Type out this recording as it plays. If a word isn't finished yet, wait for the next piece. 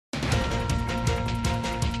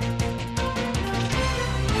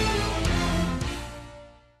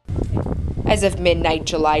As of midnight,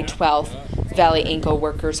 July 12th, Vale Inco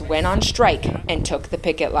workers went on strike and took the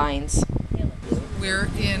picket lines. We're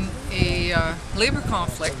in a labor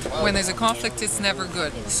conflict. When there's a conflict, it's never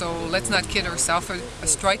good. So let's not kid ourselves. A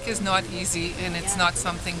strike is not easy and it's not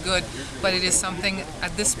something good, but it is something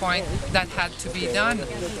at this point that had to be done.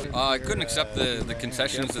 I couldn't accept the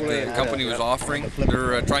concessions that the company was offering.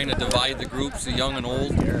 They're trying to divide the groups, the young and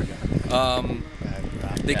old.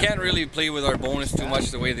 They can't really play with our bonus too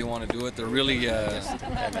much the way they want to do it. They're really,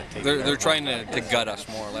 they're trying to gut us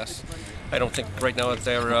more or less. I don't think right now that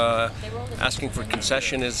they're asking for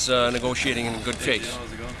concession is negotiating in good faith.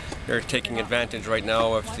 They're taking advantage right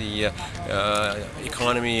now of the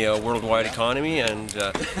economy, worldwide economy, and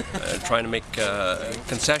trying to make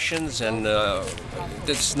concessions, and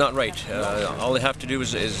that's not right. All they have to do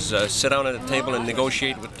is sit down at a table and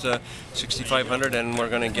negotiate with 6,500, and we're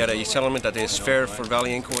going to get a settlement that is fair for Vale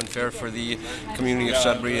Inco and fair for the community of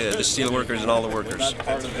Sudbury, the steel workers and all the workers.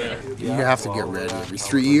 You have to get ready every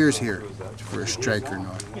 3 years here for a strike or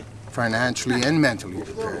not, financially and mentally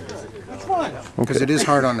prepared. Because it is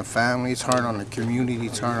hard on the family, it's hard on the community,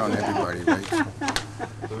 it's hard on everybody,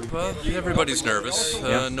 right? Well, everybody's nervous.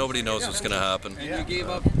 Nobody knows what's going to happen. You gave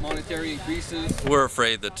up monetary increases. We're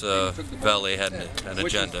afraid that Vale had an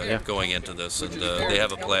agenda going into this, and they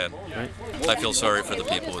have a plan. I feel sorry for the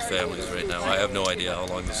people with families right now. I have no idea how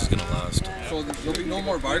long this is going to last. So there'll be no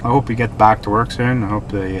more bargaining. I hope we get back to work soon. I hope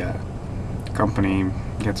the company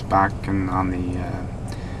gets back on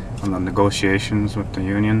the negotiations with the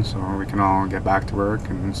union, so we can all get back to work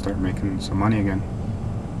and start making some money again.